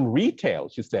fashion retail,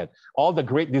 she said. All the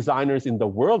great designers in the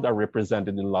world are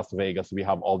represented in Las Vegas. We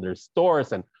have all their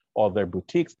stores and all their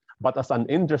boutiques. But as an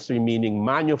industry, meaning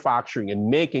manufacturing and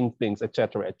making things, et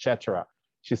cetera,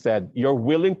 she said, you're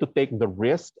willing to take the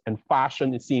risk, and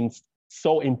fashion, it seems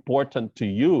so important to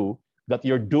you that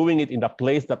you're doing it in a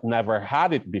place that never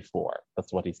had it before.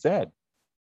 That's what he said.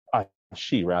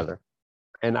 She rather.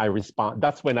 And I respond,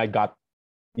 that's when I got,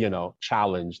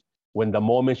 challenged, when the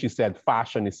moment she said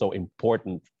fashion is so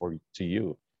important to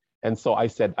you. And so I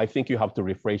said, I think you have to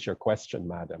rephrase your question,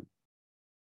 madam.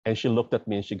 And she looked at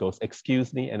me and she goes,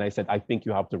 excuse me? And I said, I think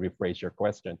you have to rephrase your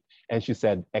question. And she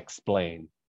said, explain.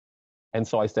 And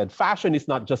so I said, fashion is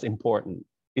not just important,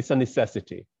 it's a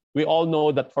necessity. We all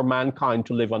know that for mankind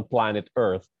to live on planet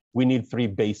Earth, we need 3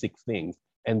 basic things,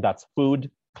 and that's food,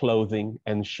 clothing,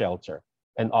 and shelter.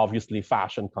 And obviously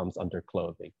fashion comes under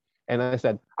clothing. And I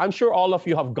said, I'm sure all of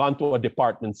you have gone to a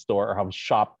department store or have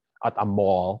shopped at a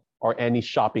mall or any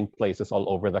shopping places all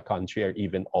over the country or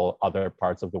even all other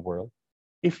parts of the world.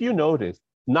 If you notice,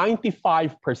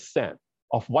 95%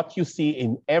 of what you see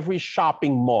in every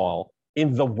shopping mall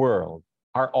in the world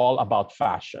are all about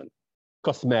fashion.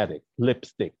 Cosmetic,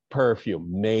 lipstick, perfume,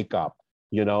 makeup,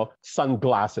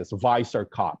 sunglasses, visor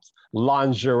cups,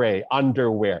 lingerie,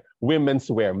 underwear, women's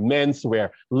wear, men's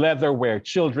wear, leather wear,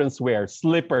 children's wear,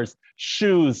 slippers,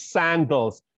 shoes,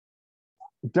 sandals.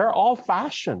 They're all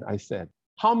fashion, I said.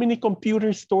 How many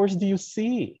computer stores do you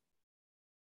see?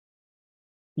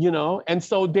 And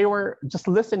so they were just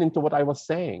listening to what I was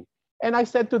saying. And I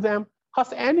said to them,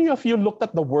 has any of you looked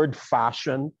at the word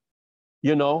fashion?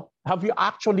 Have you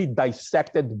actually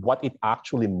dissected what it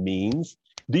actually means?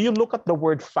 Do you look at the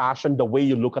word fashion the way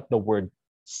you look at the word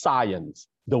science,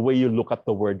 the way you look at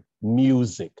the word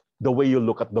music, the way you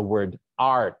look at the word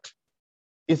art?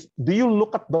 Do you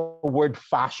look at the word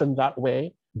fashion that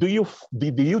way? Do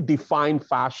you define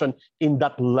fashion in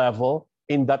that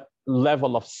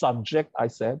level of subject? I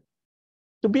said.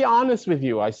 To be honest with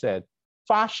you, I said,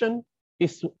 fashion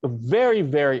is very,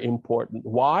 very important.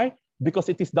 Why? Because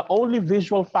it is the only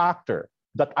visual factor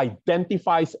that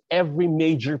identifies every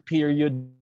major period.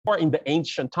 Or in the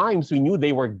ancient times, we knew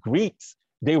they were Greeks,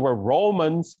 they were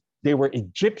Romans, they were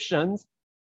Egyptians.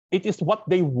 It is what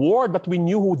they wore that we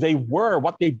knew who they were,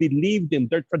 what they believed in,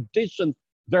 their traditions,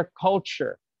 their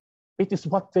culture. It is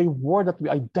what they wore that we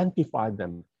identified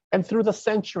them. And through the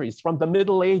centuries, from the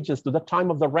Middle Ages to the time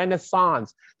of the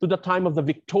Renaissance, to the time of the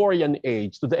Victorian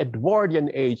age, to the Edwardian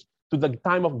age, to the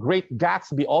time of Great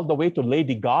Gatsby, all the way to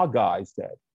Lady Gaga, I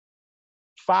said,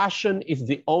 fashion is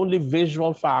the only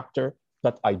visual factor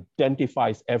that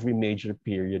identifies every major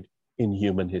period in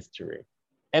human history.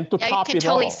 And to top it all, you can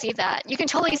totally see that. You can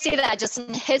totally see that just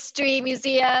in history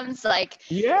museums,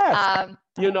 yes,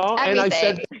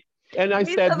 everything. And I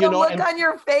said, the look on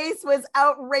your face was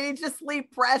outrageously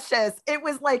precious. It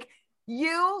was like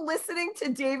you listening to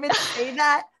David say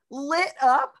that lit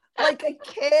up like a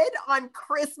kid on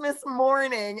Christmas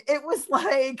morning. It was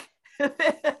like.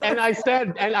 And I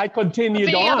said, and I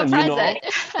continued on,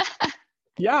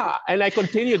 Yeah, and I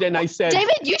continued and I said,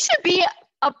 David, you should be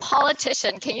a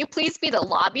politician. Can you please be the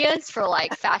lobbyist for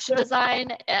fashion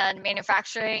design and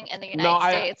manufacturing in the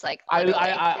United States?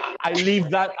 I leave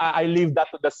that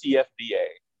to the CFDA.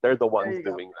 They're the ones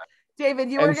doing that. David,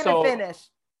 you were going to finish.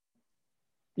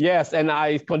 Yes, and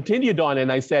I continued on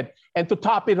and I said, and to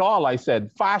top it all, I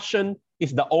said, fashion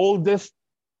is the oldest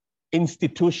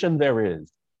institution there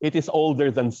is. It is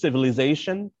older than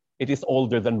civilization. It is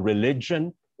older than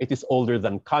religion. It is older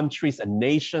than countries and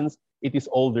nations. It is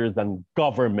older than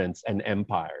governments and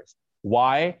empires.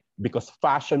 Why? Because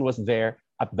fashion was there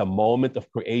at the moment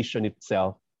of creation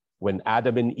itself. When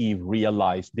Adam and Eve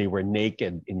realized they were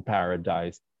naked in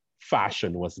paradise,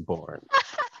 fashion was born.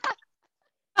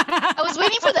 I was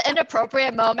waiting for the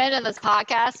inappropriate moment in this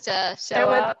podcast to show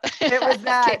up. It was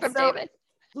that. Came from David.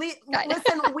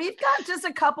 Listen, we've got just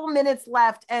a couple minutes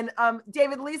left. And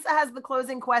David, Lisa has the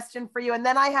closing question for you. And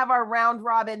then I have our round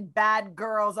robin bad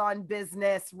girls on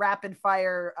business rapid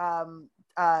fire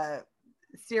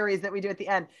series that we do at the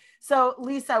end. So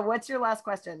Lisa, what's your last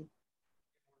question?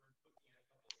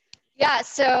 Yeah,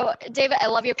 so David, I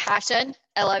love your passion.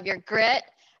 I love your grit.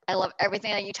 I love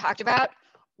everything that you talked about.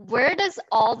 Where does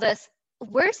all this,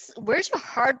 where's your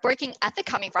hardworking ethic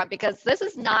coming from? Because this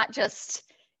is not just,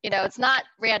 it's not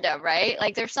random, right?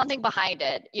 There's something behind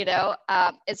it,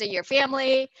 is it your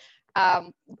family?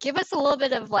 Give us a little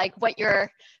bit of I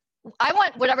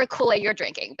want whatever Kool-Aid you're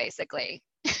drinking, basically.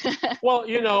 Well,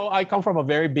 I come from a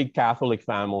very big Catholic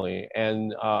family,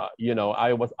 and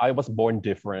I was born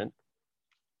different.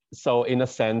 So in a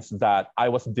sense that I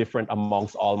was different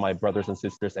amongst all my brothers and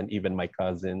sisters and even my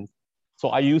cousins. So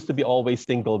I used to be always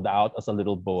singled out as a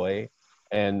little boy,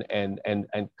 and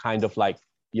kind of like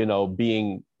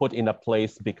being put in a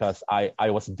place because I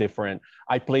was different.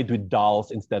 I played with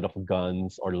dolls instead of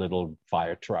guns or little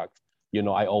fire trucks.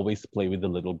 I always play with the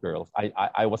little girls.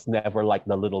 I was never like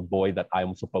the little boy that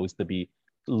I'm supposed to be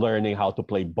learning how to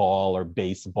play ball or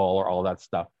baseball or all that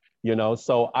stuff.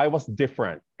 So I was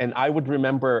different. And I would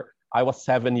remember I was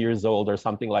 7 years old or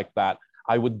something like that.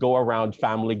 I would go around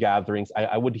family gatherings.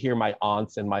 I would hear my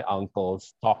aunts and my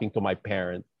uncles talking to my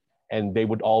parents, and they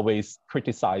would always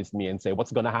criticize me and say,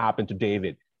 what's going to happen to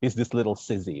David? He's this little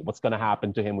sissy. What's going to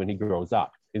happen to him when he grows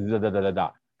up?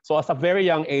 So at a very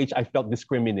young age, I felt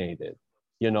discriminated,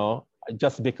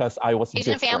 just because I was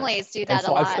Asian different. families do that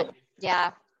a lot.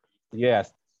 Yeah.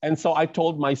 Yes. And so I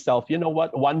told myself, you know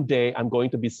what? One day I'm going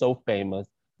to be so famous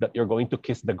that you're going to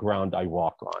kiss the ground I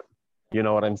walk on. You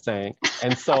know what I'm saying?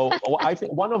 And so I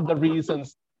think one of the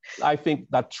reasons I think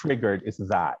that triggered is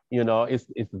that, is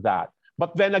that.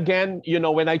 But then again,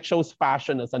 when I chose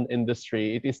fashion as an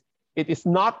industry, it is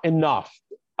not enough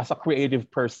as a creative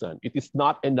person. It is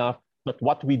not enough that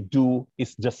what we do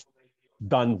is just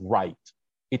done right.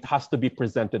 It has to be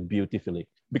presented beautifully.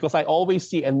 Because I always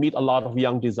see and meet a lot of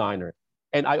young designers.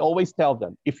 And I always tell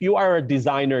them, if you are a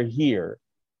designer here,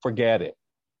 forget it.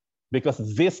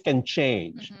 Because this can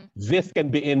change. Mm-hmm. This can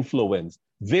be influenced.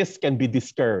 This can be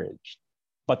discouraged.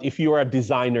 But if you are a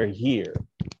designer here,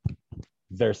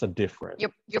 there's a difference.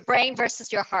 Your brain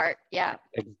versus your heart. Yeah.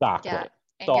 Exactly. Yeah.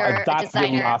 And so you're that a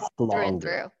designer will last longer. Through and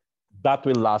through. That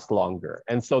will last longer.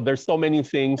 And so there's so many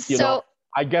things,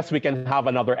 I guess we can have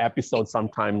another episode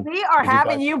sometime. We are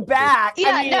having you back.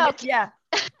 Yeah, Yeah.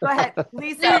 Go ahead,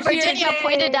 Lisa. No, Virginia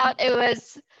pointed out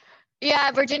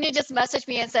Virginia just messaged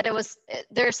me and said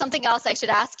there's something else I should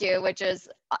ask you, which is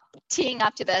teeing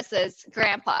up to this is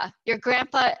grandpa. Your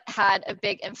grandpa had a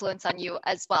big influence on you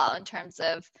as well in terms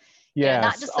of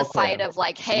not just the fight of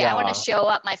like, hey, I want to show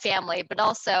up my family, but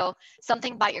also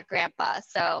something about your grandpa.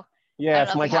 So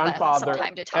yes, my grandfather,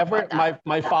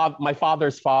 my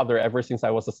father's father, ever since I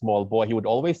was a small boy, he would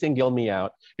always single me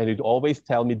out and he'd always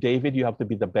tell me, David, you have to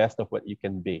be the best of what you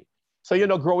can be. So,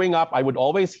 growing up, I would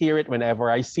always hear it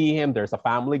whenever I see him. There's a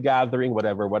family gathering,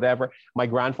 whatever. My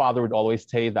grandfather would always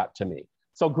say that to me.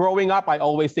 So growing up, I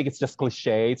always think it's just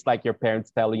cliche. It's like your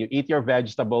parents telling you, eat your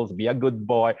vegetables, be a good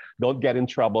boy, don't get in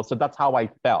trouble. So that's how I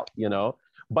felt,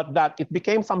 But that it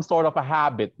became some sort of a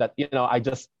habit that, I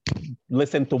just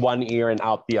listened to one ear and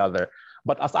out the other.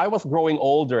 But as I was growing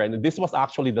older, and this was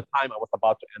actually the time I was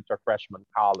about to enter freshman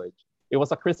college, it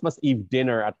was a Christmas Eve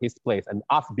dinner at his place. And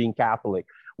us being Catholic,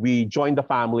 we joined the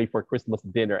family for Christmas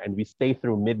dinner and we stay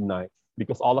through midnight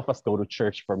because all of us go to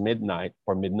church for midnight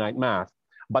mass.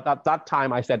 But at that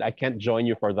time, I said, I can't join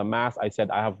you for the mass. I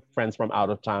said, I have friends from out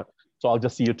of town, so I'll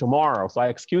just see you tomorrow. So I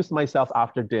excused myself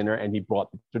after dinner and he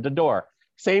brought me to the door.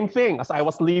 Same thing, as I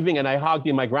was leaving and I hugged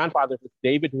him, my grandfather said,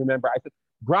 David, remember? I said,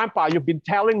 Grandpa, you've been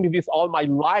telling me this all my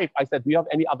life. I said, do you have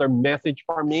any other message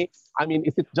for me? I mean,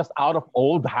 is it just out of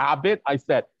old habit? I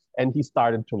said, and he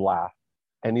started to laugh.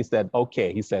 And he said,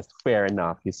 okay, he says, fair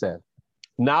enough. He said,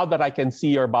 now that I can see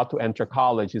you're about to enter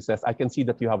college, he says, I can see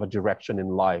that you have a direction in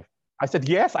life. I said,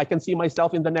 yes, I can see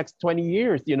myself in the next 20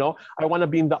 years. I want to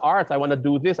be in the arts. I want to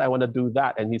do this. I want to do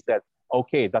that. And he said,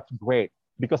 okay, that's great.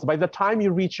 Because by the time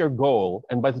you reach your goal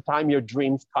and by the time your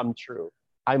dreams come true,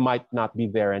 I might not be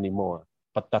there anymore.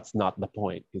 But that's not the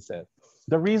point, he said.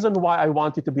 The reason why I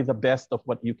want you to be the best of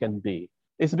what you can be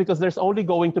is because there's only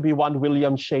going to be one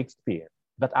William Shakespeare,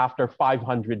 that after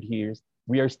 500 years,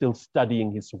 we are still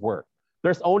studying his work.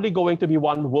 There's only going to be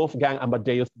one Wolfgang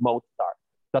Amadeus Mozart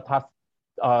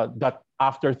that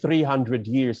after 300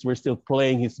 years, we're still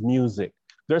playing his music.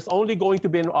 There's only going to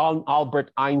be an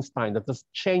Albert Einstein that has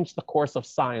changed the course of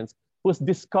science, whose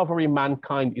discovery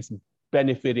mankind is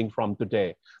benefiting from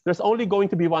today. There's only going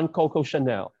to be one Coco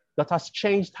Chanel that has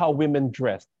changed how women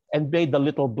dress and made the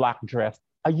little black dress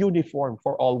a uniform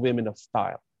for all women of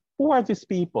style. Who are these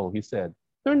people, he said?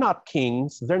 They're not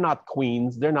kings, they're not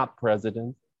queens, they're not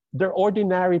presidents. They're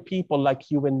ordinary people like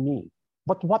you and me.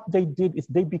 But what they did is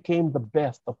they became the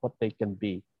best of what they can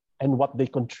be, and what they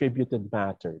contributed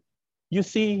mattered. You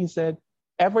see, he said,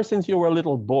 ever since you were a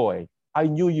little boy, I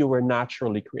knew you were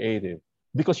naturally creative,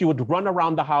 because you would run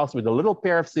around the house with a little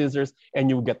pair of scissors and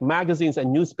you would get magazines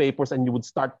and newspapers and you would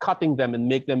start cutting them and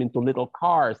make them into little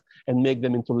cars and make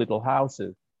them into little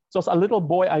houses. So as a little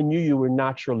boy, I knew you were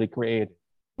naturally creative.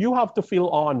 You have to feel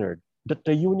honored that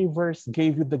the universe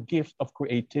gave you the gift of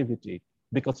creativity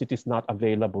because it is not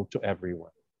available to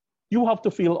everyone. You have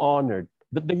to feel honored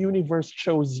that the universe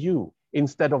chose you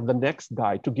instead of the next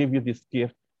guy to give you this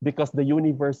gift because the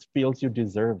universe feels you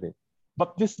deserve it.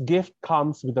 But this gift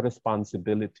comes with a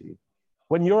responsibility.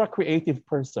 When you're a creative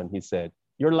person, he said,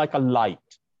 you're like a light.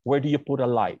 Where do you put a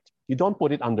light? You don't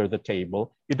put it under the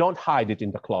table. You don't hide it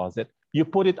in the closet. You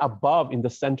put it above in the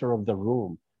center of the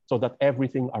room so that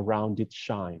everything around it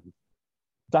shines.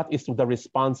 That is the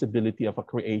responsibility of a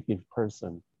creative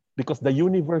person, because the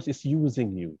universe is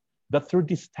using you, that through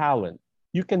this talent,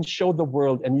 you can show the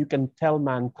world and you can tell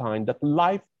mankind that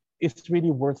life is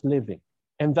really worth living,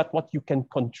 and that what you can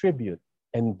contribute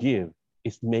and give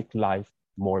is make life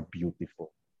more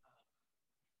beautiful.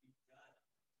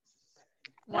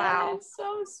 Wow. That's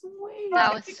so sweet.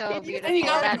 That was so beautiful. And you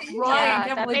got That, it right.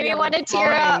 yeah, that made me want to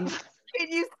tear up. Can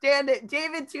you stand it?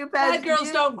 David Tupaz. Bad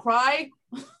girls don't cry.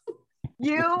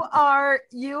 You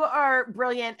are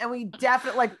brilliant, and we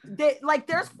definitely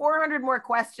there's 400 more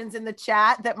questions in the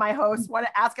chat that my hosts want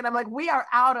to ask, and I'm like, we are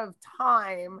out of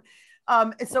time.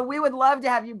 So we would love to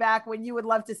have you back when you would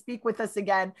love to speak with us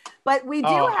again. But we do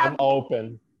have. I'm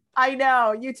open. I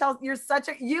know you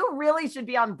really should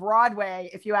be on Broadway,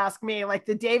 if you ask me, like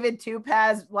the David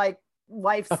Tupaz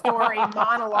life story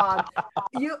monologue.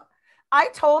 I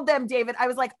told them, David, I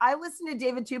was like, I listened to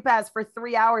David Tupaz for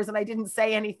 3 hours and I didn't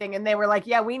say anything. And they were like,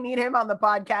 yeah, we need him on the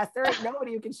podcast. There ain't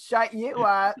nobody who can shut you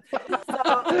up.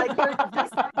 So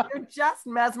you're just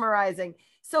mesmerizing.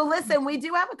 So listen, we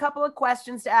do have a couple of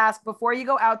questions to ask before you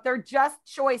go out. They're just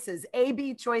choices,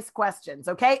 A/B choice questions.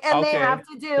 Okay. And they have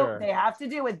to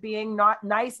do with being not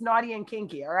nice, naughty, and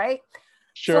kinky. All right.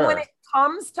 Sure. So when it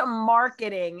comes to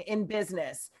marketing in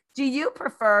business, do you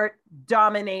prefer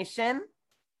domination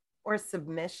or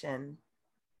submission?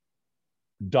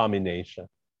 Domination.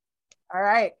 All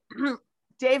right.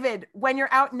 David, when you're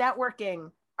out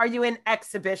networking, are you an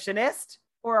exhibitionist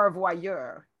or a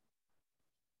voyeur?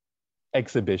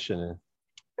 Exhibitionist.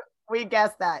 We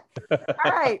guessed that.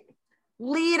 All right.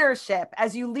 Leadership.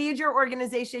 As you lead your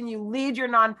organization, you lead your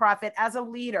nonprofit as a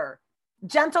leader.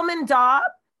 Gentleman dob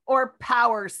or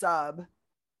power sub?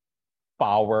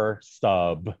 Power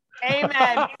sub.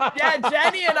 Amen. Yeah,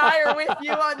 Jenny and I are with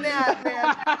you on that,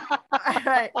 man. All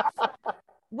right.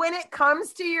 When it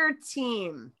comes to your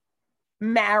team,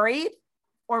 married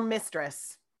or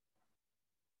mistress?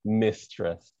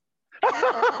 Mistress.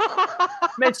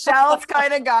 Michelle's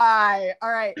kind of guy.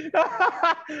 All right.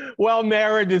 Well,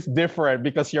 married is different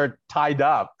because you're tied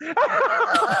up.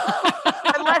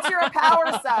 Unless you're a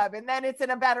power sub, and then it's in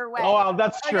a better way. Oh, well,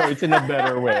 that's true. It's in a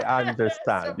better way. I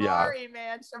understand. Shibari,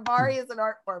 man. Shibari is an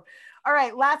art form. All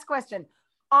right. Last question.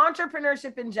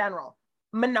 Entrepreneurship in general.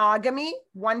 Monogamy,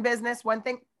 one business, one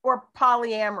thing, or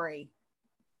polyamory?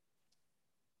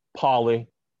 Poly.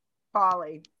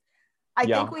 I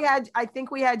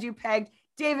think we had you pegged.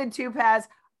 David Tupaz.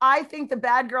 I think the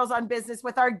Bad Girls on Business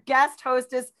with our guest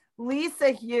hostess, Lisa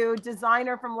Hugh,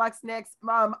 designer from LuxNix.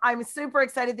 I'm super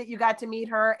excited that you got to meet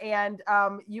her, and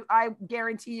I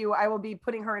guarantee you I will be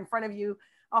putting her in front of you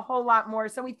a whole lot more.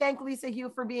 So we thank Lisa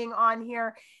Hugh for being on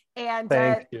here, and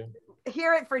thank you.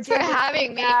 Hear it for Thanks for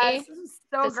having me. This is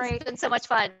so great. It's been so much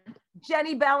fun.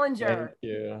 Jenny Bellinger. Thank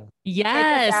you.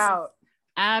 Yes.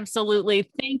 Absolutely.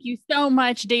 Thank you so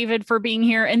much, David, for being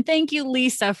here. And thank you,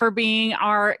 Lisa, for being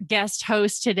our guest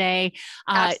host today.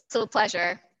 Absolute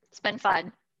pleasure. It's been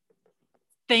fun.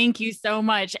 Thank you so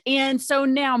much. And so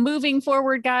now moving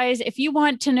forward, guys, if you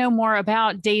want to know more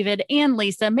about David and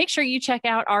Lisa, make sure you check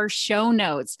out our show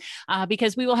notes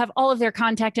because we will have all of their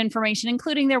contact information,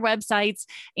 including their websites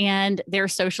and their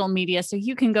social media. So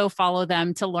you can go follow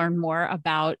them to learn more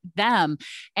about them.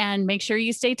 And make sure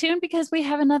you stay tuned because we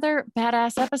have another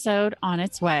badass episode on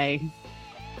its way.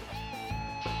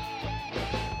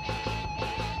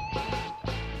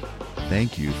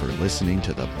 Thank you for listening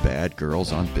to the Bad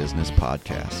Girls on Business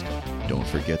podcast. Don't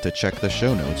forget to check the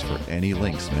show notes for any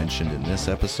links mentioned in this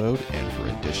episode and for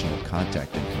additional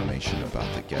contact information about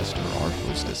the guest or our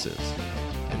hostesses.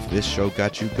 If this show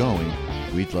got you going,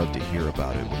 we'd love to hear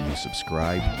about it when you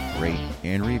subscribe, rate,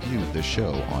 and review the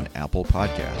show on Apple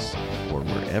Podcasts or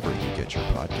wherever you get your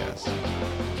podcasts.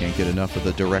 Can't get enough of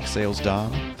the direct sales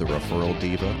dom, the referral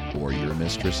diva, or your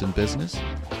mistress in business?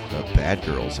 The Bad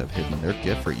Girls have hidden their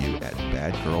gift for you at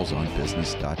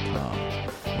badgirlsonbusiness.com.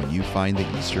 When you find the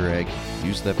Easter egg,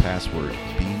 use the password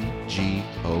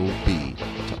BGOB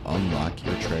to unlock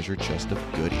your treasure chest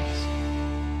of goodies.